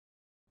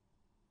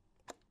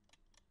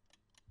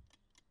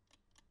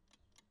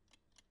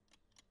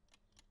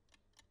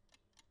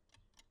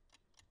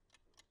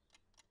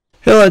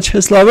Hello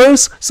chess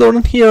lovers,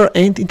 Zoran here,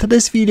 and in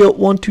today's video I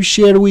want to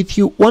share with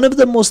you one of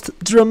the most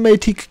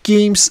dramatic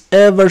games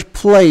ever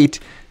played.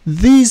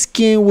 This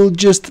game will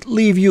just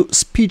leave you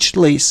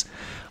speechless.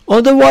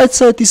 On the white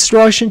side is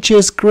Russian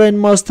chess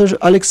grandmaster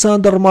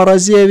Alexander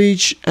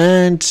Morozevich,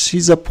 and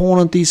his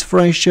opponent is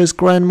French chess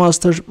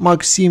grandmaster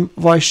Maxime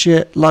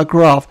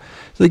Vachier-Lagrave.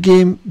 The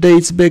game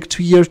dates back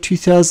to year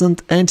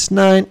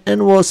 2009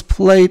 and was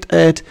played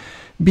at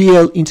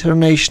Biel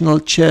International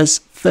Chess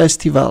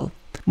Festival.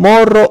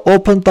 Moro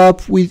opened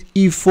up with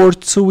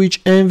e4, to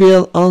which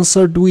Biel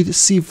answered with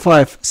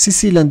c5,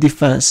 Sicilian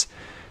defense.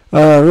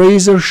 A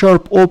razor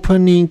sharp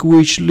opening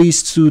which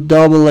leads to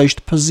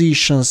double-edged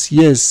positions.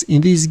 Yes,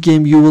 in this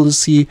game you will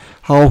see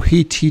how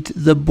heated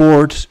the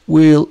board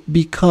will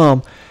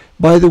become.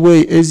 By the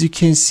way, as you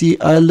can see,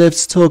 I left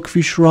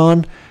stockfish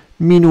run.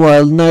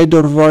 Meanwhile,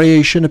 neither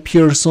variation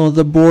appears on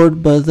the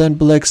board, but then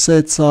black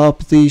sets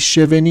up the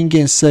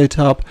Scheveningen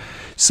setup.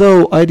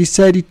 So I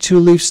decided to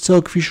leave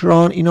stockfish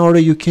run in order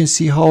you can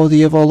see how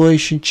the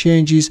evaluation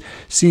changes,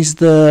 since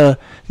the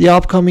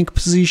upcoming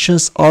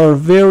positions are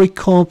very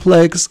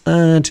complex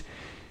and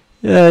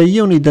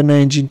you need an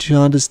engine to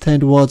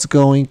understand what's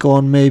going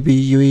on. Maybe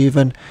you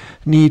even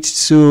need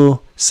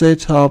to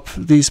set up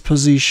this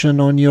position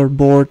on your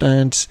board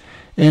and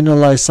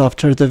analyze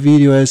after the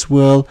video as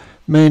well.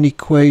 Many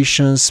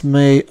questions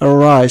may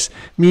arise.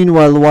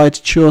 Meanwhile,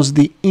 white chose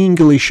the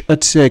English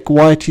attack.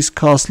 White is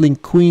castling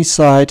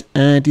queenside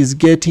and is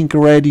getting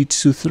ready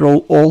to throw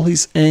all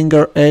his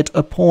anger at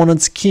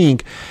opponent's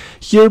king.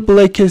 Here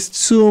black has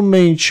two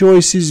main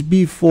choices,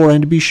 b4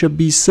 and bishop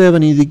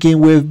b7. In the game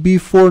we have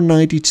b4,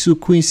 knight e2,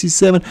 queen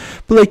c7.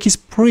 Black is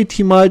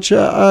pretty much,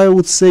 I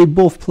would say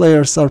both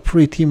players are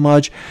pretty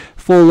much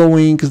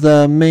following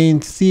the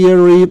main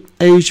theory.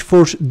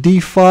 h4,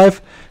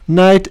 d5,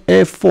 knight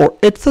f4.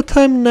 At the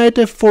time knight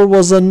f4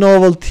 was a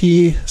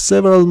novelty.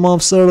 Several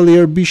months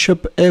earlier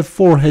bishop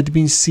f4 had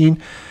been seen.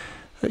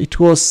 It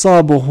was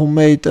Sabo who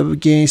made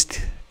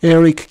against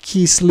Eric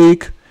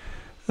Kiesling.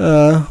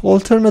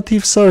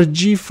 Alternatives are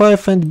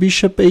g5 and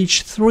bishop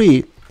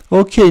h3.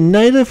 Okay,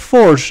 knight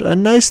f4, a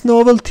nice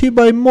novelty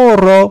by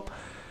Moro,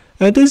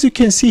 and as you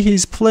can see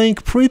he's playing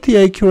pretty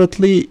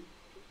accurately.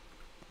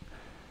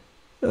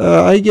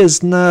 I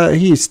guess now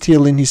he's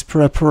still in his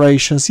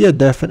preparations. Yeah,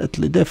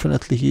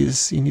 definitely he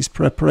is in his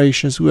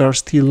preparations. We are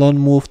still on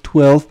move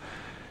 12.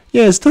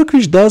 Yeah,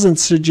 stockfish doesn't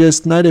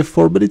suggest knight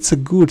f4, but it's a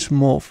good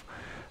move.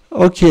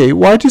 Okay,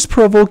 white is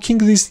provoking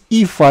this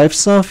e5,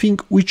 something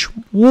which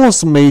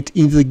was made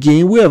in the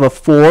game. We have a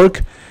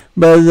fork,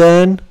 but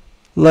then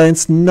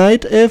lands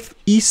knight f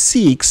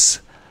e6.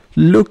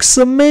 Looks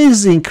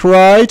amazing,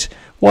 right?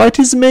 White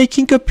is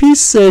making a piece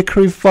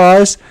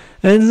sacrifice,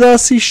 and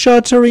thus is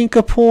shattering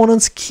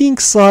opponent's king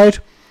side,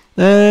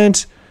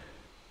 and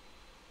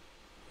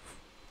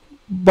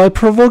by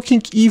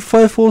provoking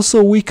e5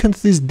 also weakened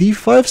this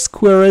d5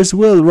 square as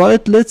well,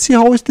 right? Let's see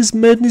how is this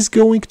madness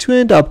going to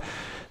end up.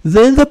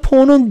 Then the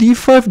pawn on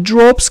d5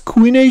 drops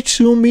queen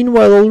a2.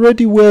 Meanwhile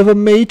already we have a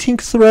mating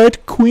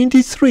threat, queen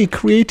d3,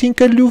 creating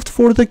a luft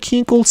for the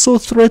king, also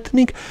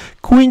threatening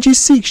queen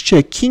g6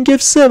 check, king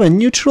f7,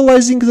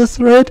 neutralizing the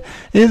threat,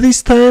 and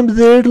this time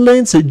there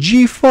lands a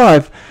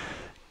g5.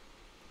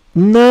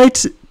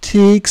 Knight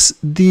takes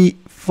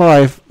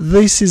d5.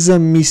 This is a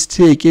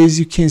mistake. As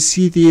you can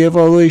see, the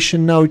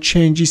evaluation now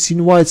changes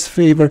in white's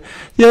favor.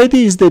 The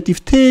idea is that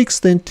if takes,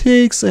 then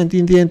takes, and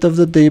in the end of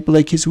the day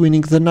black is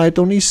winning the knight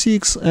on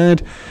e6,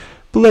 and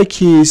black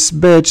is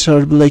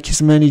better. Black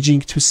is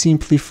managing to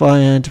simplify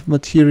and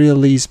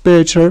materially is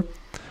better.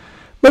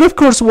 But of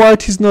course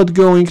white is not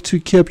going to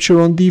capture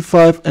on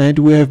d5, and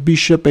we have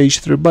bishop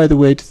h3. By the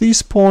way, at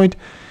this point,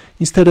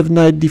 instead of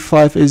knight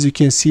d5, as you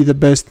can see, the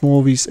best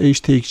move is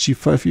h takes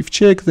g5 if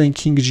check, then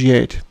king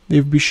g8.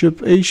 If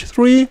bishop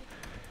h3,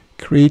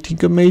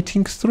 creating a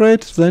mating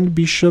threat, then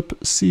bishop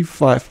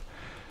c5,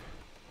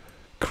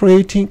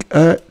 creating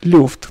a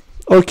luft.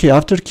 Okay,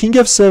 after king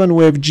f7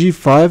 we have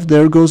g5,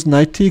 there goes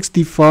knight takes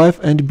d5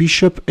 and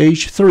bishop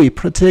h3,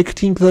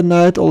 protecting the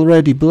knight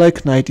already.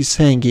 Black knight is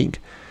hanging.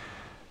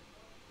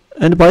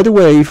 And by the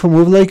way, if a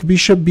move like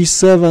bishop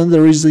b7,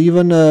 there is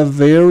even a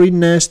very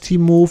nasty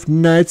move,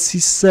 knight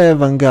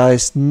c7,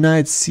 guys.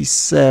 Knight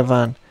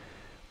c7.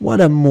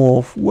 What a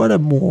move, what a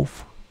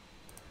move.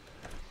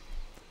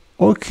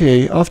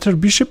 Okay, after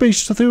bishop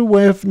h3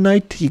 we have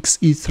knight takes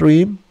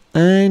e3,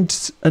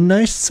 and a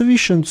nice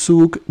sufficient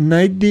took,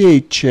 knight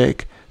d8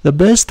 check. The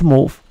best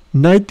move,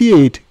 knight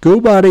d8, go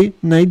buddy,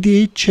 knight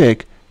d8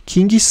 check,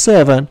 king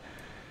e7.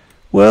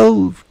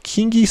 Well,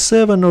 king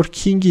e7 or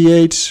king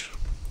e8.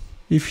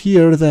 If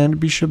here, then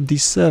bishop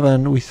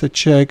d7 with a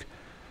check.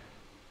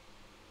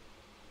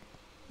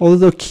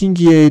 Although king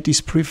e8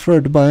 is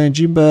preferred by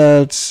engine,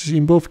 but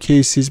in both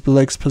cases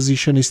black's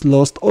position is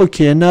lost.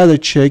 Okay, another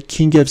check,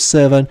 king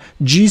f7,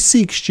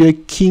 g6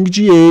 check, king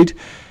g8,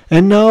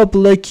 and now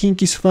black king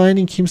is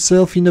finding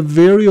himself in a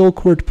very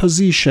awkward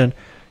position.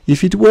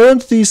 If it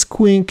weren't this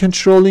queen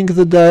controlling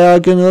the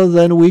diagonal,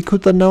 then we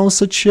could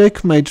announce a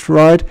checkmate,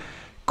 right?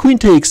 Queen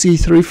takes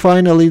e3,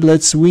 finally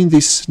let's win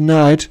this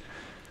knight.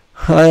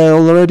 I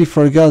already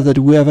forgot that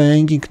we have a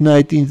hanging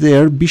knight in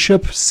there.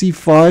 Bishop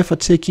c5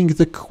 attacking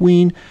the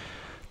queen,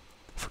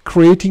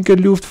 creating a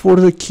loop for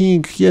the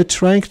king. Yeah,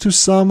 trying to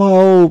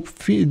somehow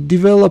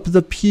develop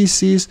the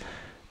pieces.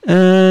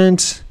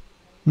 And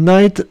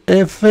knight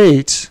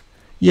f8.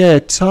 Yeah,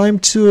 time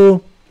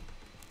to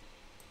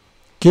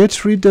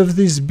get rid of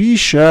this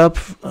bishop.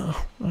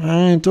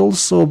 And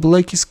also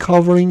black is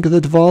covering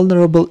that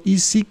vulnerable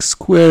e6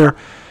 square.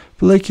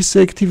 Black is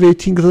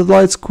activating the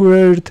light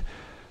squared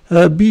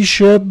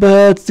bishop,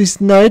 but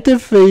this knight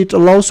f8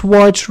 allows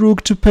white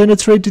rook to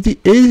penetrate the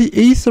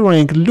 8th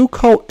rank. Look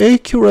how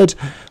accurate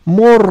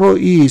Moro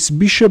is.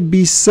 Bishop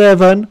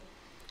b7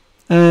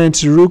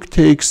 and rook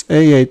takes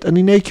a8. An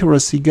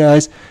inaccuracy,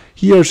 guys.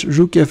 Here's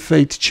rook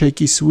f8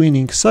 check is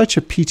winning. Such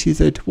a pity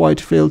that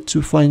white failed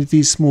to find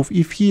this move.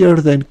 If here,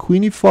 then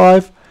queen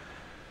e5.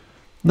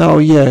 Now,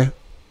 yeah,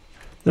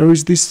 there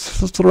is this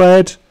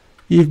threat.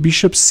 If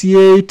bishop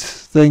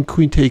c8, then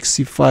queen takes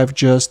c5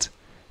 just.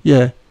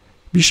 Yeah.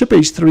 Bishop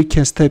h3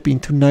 can step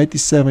into knight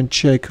e7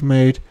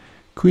 checkmate.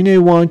 Queen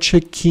a1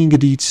 check king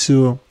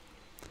d2.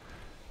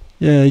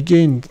 Yeah,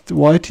 again,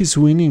 white is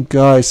winning,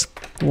 guys.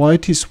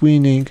 White is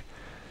winning.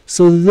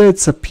 So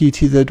that's a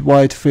pity that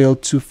white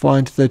failed to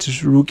find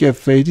that rook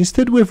f8.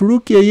 Instead we have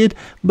rook a8.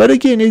 But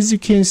again, as you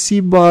can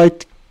see by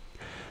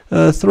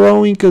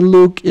throwing a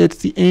look at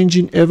the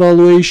engine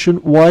evaluation,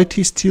 white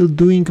is still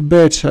doing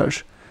better.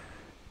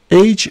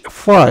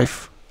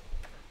 h5.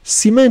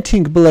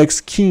 Cementing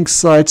black's king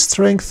side,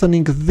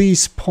 strengthening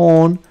this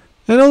pawn,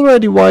 and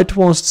already white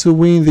wants to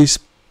win this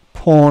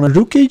pawn.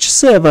 Rook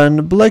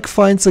h7, black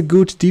finds a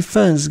good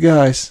defense,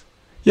 guys.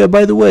 Yeah,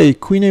 by the way,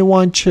 queen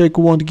a1 check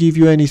won't give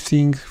you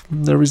anything.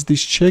 There is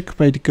this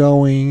checkmate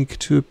going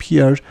to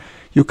appear.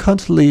 You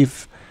can't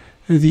leave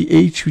the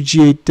a2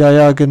 g8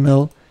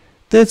 diagonal.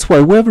 That's why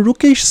we have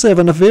rook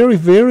h7, a very,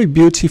 very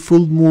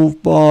beautiful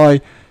move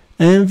by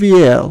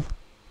MVL.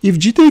 If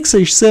g takes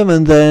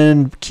h7,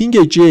 then king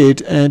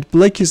h8, and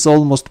black is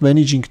almost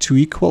managing to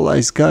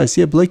equalize, guys.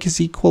 Yeah, black is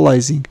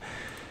equalizing.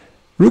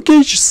 Rook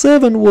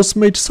h7 was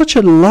made such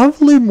a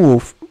lovely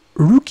move.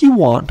 Rook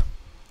e1.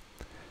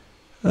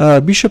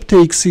 Bishop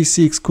takes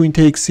c6, queen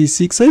takes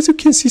c6. As you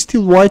can see,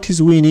 still white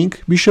is winning.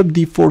 Bishop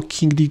d4,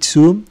 king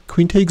d2,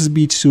 queen takes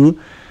b2.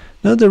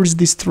 Now there is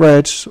this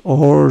threat,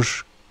 or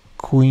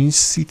queen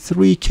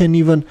c3 can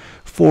even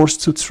force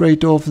to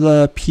trade off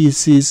the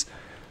pieces,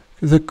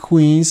 the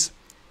queens.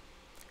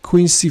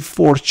 Queen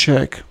c4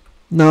 check.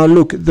 Now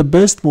look, the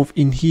best move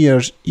in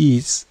here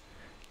is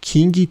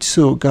king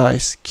e2,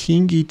 guys.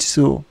 King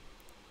e2.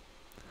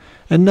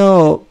 And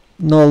now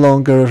no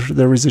longer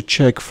there is a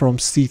check from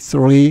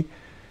c3.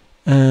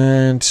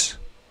 And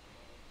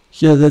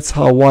yeah, that's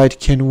how white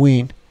can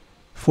win.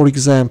 For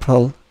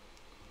example,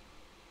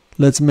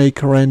 let's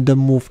make a random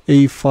move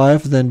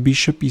a5, then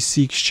bishop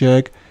e6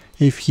 check.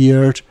 If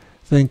here,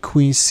 then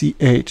queen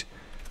c8.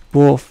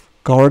 Both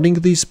guarding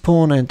this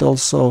pawn and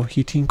also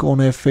hitting on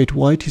f8,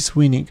 white is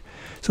winning.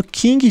 So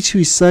king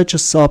e2 is such a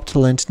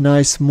subtle and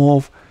nice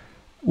move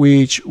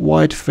which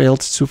white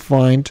failed to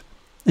find.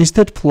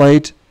 Instead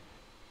played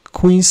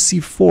queen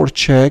c4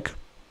 check.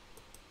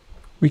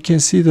 We can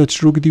see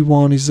that rook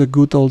d1 is a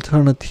good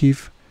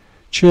alternative.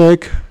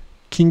 Check,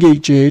 king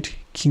h8,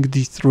 king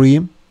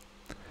d3,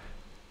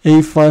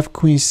 a5,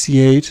 queen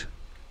c8.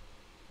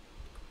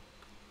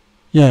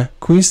 Yeah,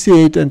 queen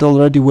c8, and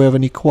already we have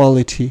an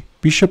equality.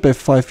 Bishop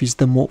f5 is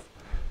the move,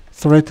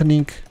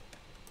 threatening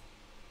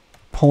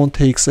pawn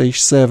takes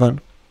h7.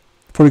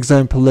 For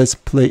example, let's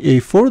play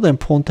a4, then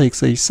pawn takes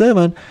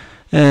a7,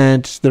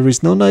 and there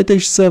is no knight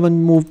h7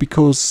 move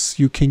because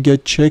you can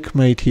get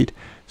checkmated.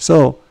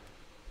 So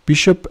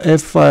bishop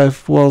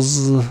f5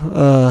 was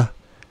a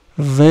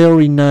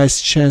very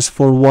nice chance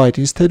for white.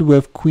 Instead we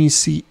have queen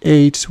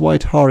c8,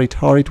 white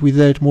hurried with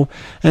that move,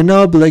 and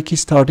now black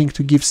is starting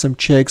to give some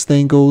checks.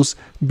 Then goes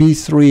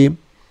b3.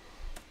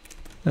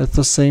 At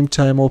the same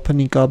time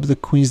opening up the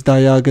queen's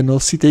diagonal.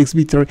 C takes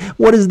b3.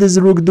 What is this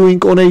rook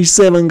doing on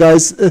h7,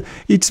 guys?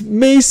 It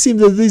may seem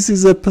that this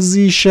is a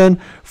position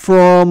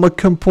from a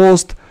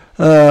composed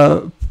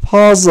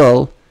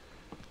puzzle.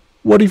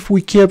 What if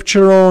we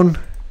capture on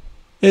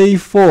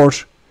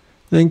a4?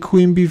 Then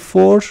queen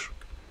b4.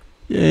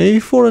 Yeah,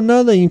 a4,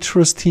 another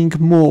interesting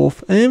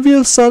move.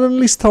 MVL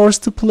suddenly starts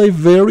to play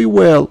very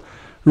well.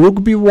 Rook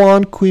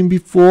b1, queen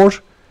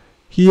b4.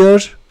 Here,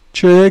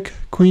 check,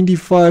 queen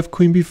d5,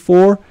 queen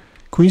b4,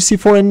 queen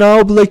c4, and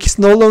now black is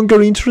no longer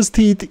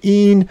interested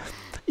in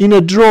a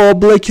draw.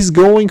 Black is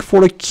going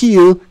for a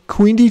kill,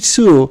 queen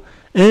d2.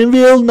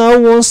 MVL now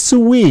wants to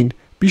win.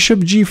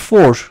 Bishop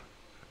g4.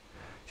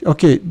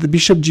 Okay, the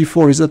bishop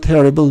g4 is a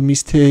terrible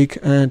mistake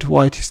and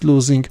white is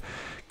losing.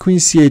 Queen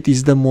c8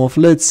 is the move.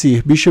 Let's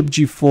see, bishop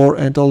g4,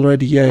 and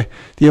already, yeah,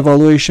 the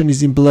evaluation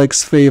is in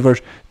black's favor.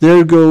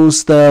 There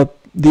goes the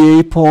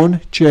a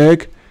pawn,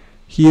 check,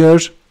 here,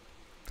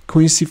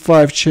 queen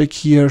c5 check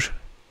here,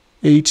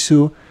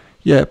 a2.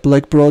 Yeah,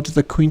 black brought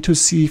the queen to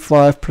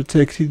c5,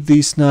 protected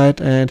this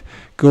knight, and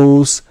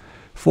goes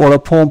for a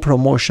pawn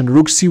promotion.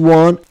 Rook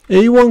c1,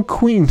 a1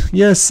 queen.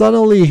 Yes,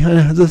 suddenly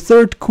the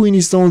third queen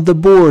is on the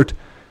board.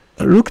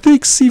 Rook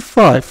takes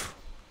c5.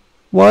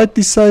 White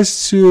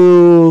decides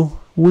to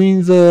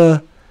win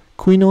the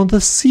queen on the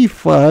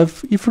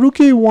c5. If rook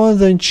a1,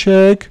 then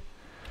check.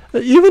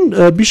 Even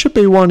bishop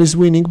a1 is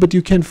winning, but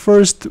you can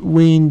first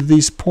win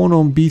this pawn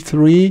on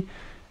b3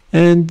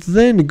 and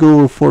then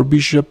go for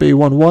bishop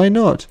a1. Why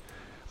not?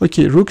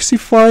 Okay, rook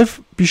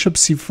c5, bishop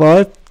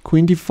c5,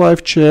 queen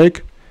d5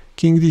 check,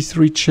 king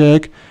d3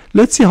 check.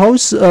 Let's see how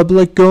is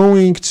black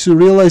going to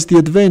realize the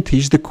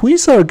advantage. The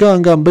queens are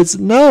gone, but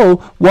now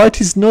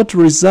white is not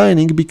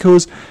resigning,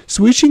 because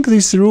switching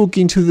this rook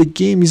into the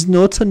game is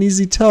not an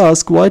easy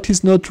task. White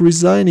is not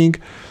resigning.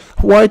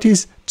 White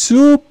is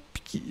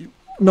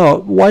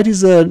white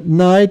is a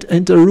knight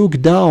and a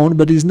rook down,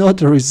 but is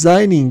not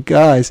resigning,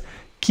 guys.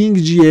 King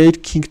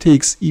g8, king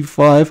takes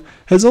e5,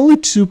 has only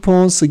 2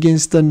 pawns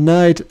against a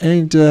knight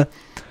and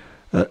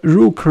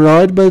rook,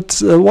 right?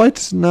 But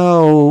white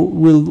now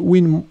will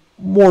win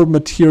more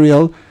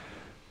material.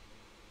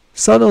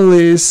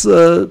 Suddenly,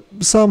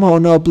 somehow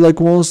now black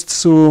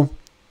wants to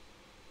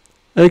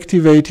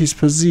activate his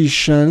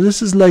position.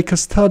 This is like a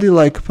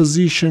study-like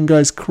position,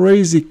 guys.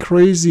 Crazy,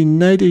 crazy.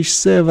 Knight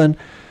h7.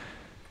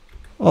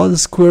 All the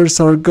squares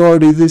are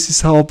guarded. This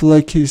is how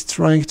black is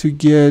trying to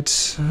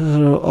get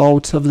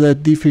out of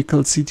that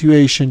difficult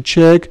situation.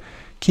 Check,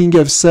 king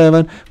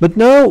f7. But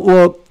now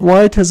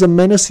white has a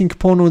menacing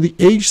pawn on the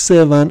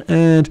h7,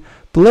 and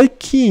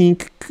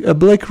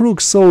black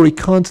rook, sorry,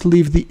 can't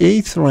leave the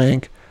 8th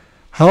rank.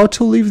 How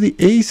to leave the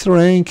 8th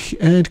rank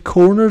and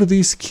corner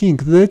this king?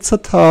 That's a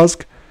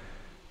task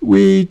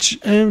which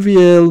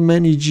MVL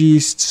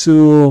manages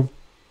to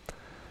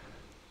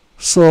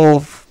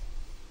solve.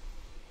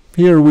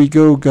 Here we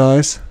go,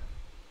 guys.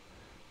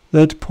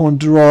 That pawn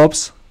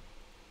drops.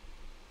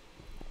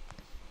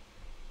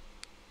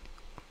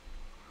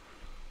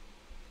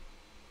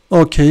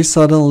 Okay,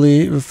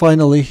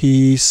 finally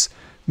he's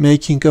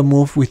making a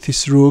move with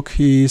his rook.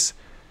 He's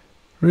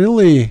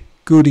really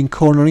good in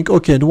cornering.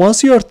 Okay, and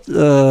once you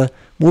are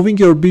moving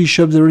your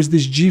bishop, there is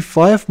this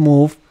g5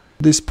 move.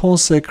 This pawn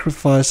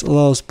sacrifice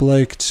allows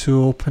black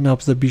to open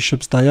up the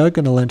bishop's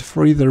diagonal and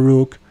free the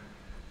rook.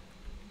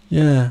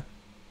 Yeah.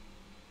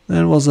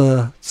 That was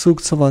a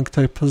Zugzwang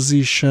type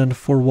position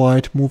for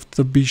white, moved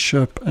the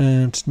bishop,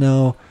 and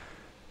now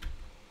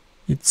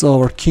it's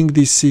over. King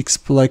d6,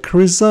 black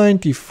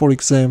resigned. If, for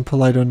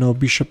example, I don't know,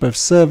 bishop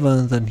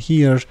f7, then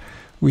here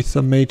with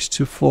a mate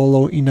to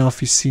follow,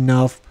 enough is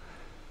enough.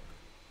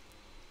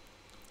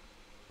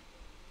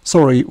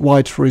 Sorry,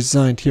 white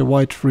resigned. Here,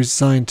 white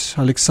resigned.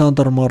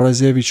 Alexander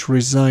Morozevich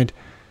resigned.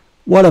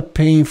 What a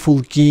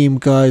painful game,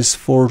 guys,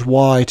 for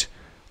white.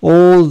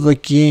 All the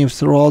game,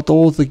 throughout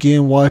all the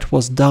game, white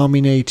was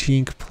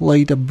dominating,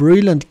 played a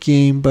brilliant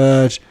game,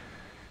 but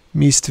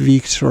missed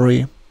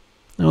victory.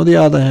 On the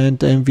other hand,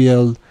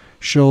 MVL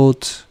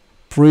showed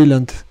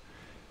brilliant,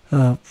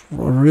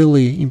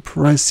 really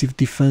impressive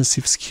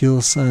defensive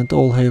skills, and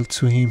all hail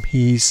to him,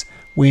 he's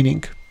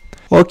winning.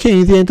 Okay,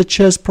 in the end, the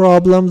chess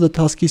problem, the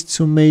task is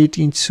to mate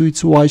into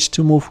its white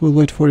to move. We'll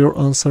wait for your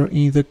answer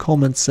in the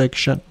comment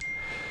section.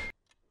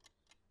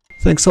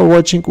 Thanks for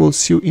watching, we'll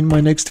see you in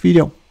my next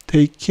video.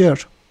 Take care.